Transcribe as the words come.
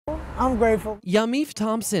I'm grateful. Yamif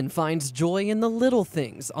Thompson finds joy in the little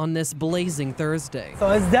things on this blazing Thursday. So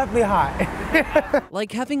it's definitely hot.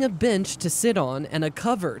 Like having a bench to sit on and a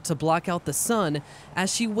cover to block out the sun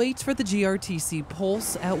as she waits for the GRTC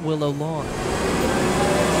Pulse at Willow Lawn.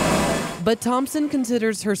 But Thompson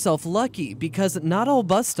considers herself lucky because not all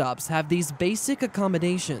bus stops have these basic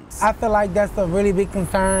accommodations. I feel like that's a really big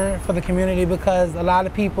concern for the community because a lot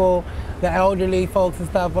of people, the elderly folks and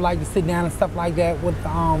stuff, would like to sit down and stuff like that with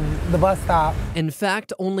the bus stop. In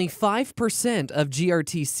fact, only 5% of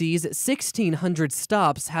GRTC's 1,600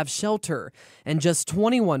 stops have shelter, and just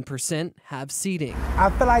 21% have seating.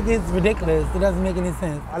 I feel like it's ridiculous. It doesn't make any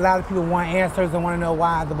sense. A lot of people want answers and want to know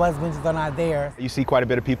why the bus benches are not there. You see quite a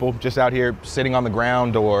bit of people just out here sitting on the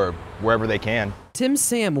ground or wherever they can. Tim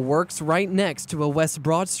Sam works right next to a West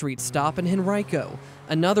Broad Street stop in Henrico,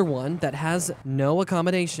 another one that has no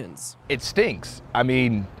accommodations. It stinks. I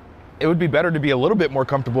mean, it would be better to be a little bit more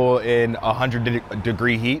comfortable in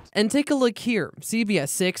 100-degree heat. And take a look here. CBS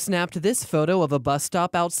 6 snapped this photo of a bus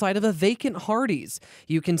stop outside of a vacant Hardee's.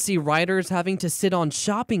 You can see riders having to sit on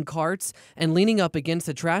shopping carts and leaning up against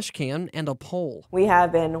a trash can and a pole. We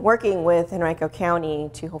have been working with Henrico County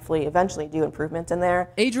to hopefully eventually do improvements in there.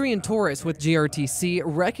 Adrian Torres with GRTC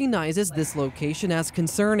recognizes this location as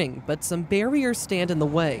concerning, but some barriers stand in the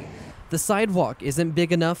way. The sidewalk isn't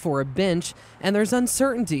big enough for a bench, and there's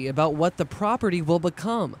uncertainty about what the property will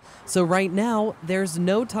become. So right now, there's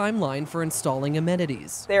no timeline for installing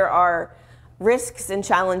amenities. There are risks and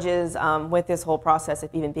challenges with this whole process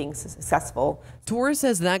of even being successful. Torres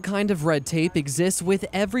says that kind of red tape exists with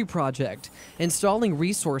every project. Installing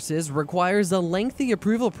resources requires a lengthy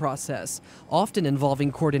approval process, often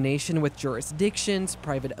involving coordination with jurisdictions,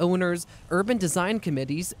 private owners, urban design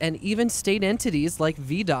committees, and even state entities like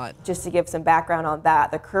VDOT. Just to give some background on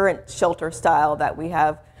that, the current shelter style that we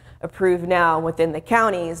have approved now within the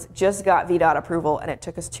counties just got VDOT approval, and it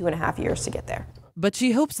took us 2.5 years to get there. But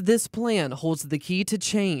she hopes this plan holds the key to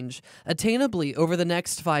change. Attainably, over the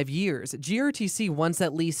next 5 years, GRTC wants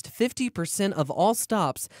at least 50% of all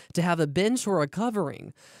stops to have a bench or a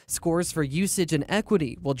covering. Scores for usage and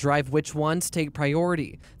equity will drive which ones take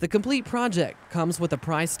priority. The complete project comes with a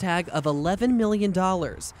price tag of $11 million.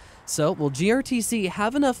 So will GRTC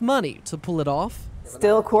have enough money to pull it off?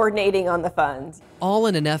 Still coordinating on the funds. All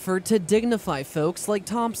in an effort to dignify folks like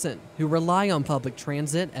Thompson, who rely on public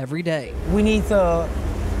transit every day. We need to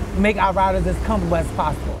make our riders as comfortable as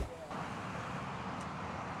possible.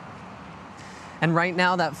 And right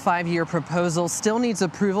now, that 5-year proposal still needs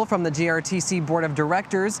approval from the GRTC Board of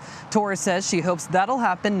Directors. Torres says she hopes that'll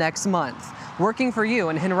happen next month. Working for you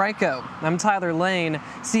in Henrico, I'm Tyler Lane,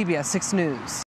 CBS 6 News.